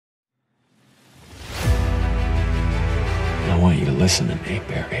Listen to me,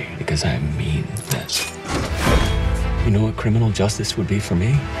 Barry, because I mean this. You know what criminal justice would be for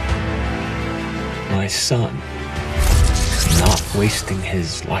me? My son not wasting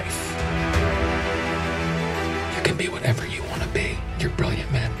his life. You can be whatever you want to be. You're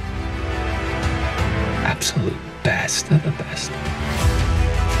brilliant, man. Absolute best of the best.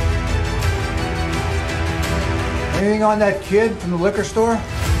 Anything on that kid from the liquor store?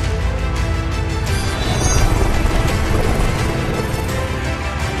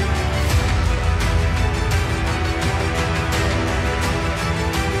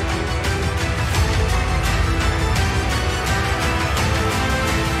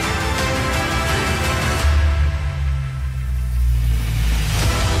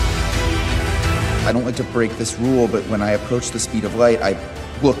 I don't like to break this rule, but when I approach the speed of light,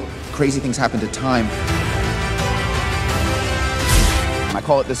 look, crazy things happen to time. I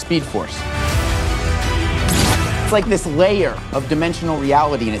call it the Speed Force. It's like this layer of dimensional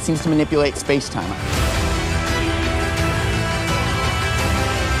reality, and it seems to manipulate space-time.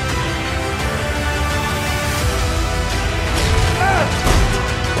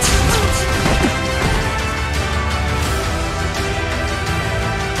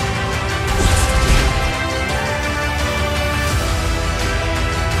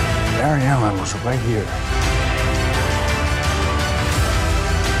 Barry Allen was right here.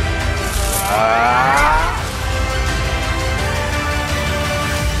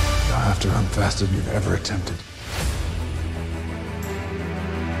 You'll have to run faster than you've ever attempted.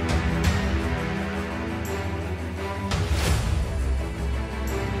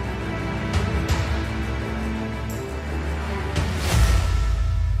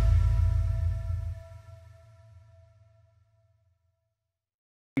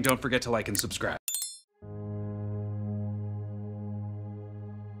 Don't forget to like and subscribe.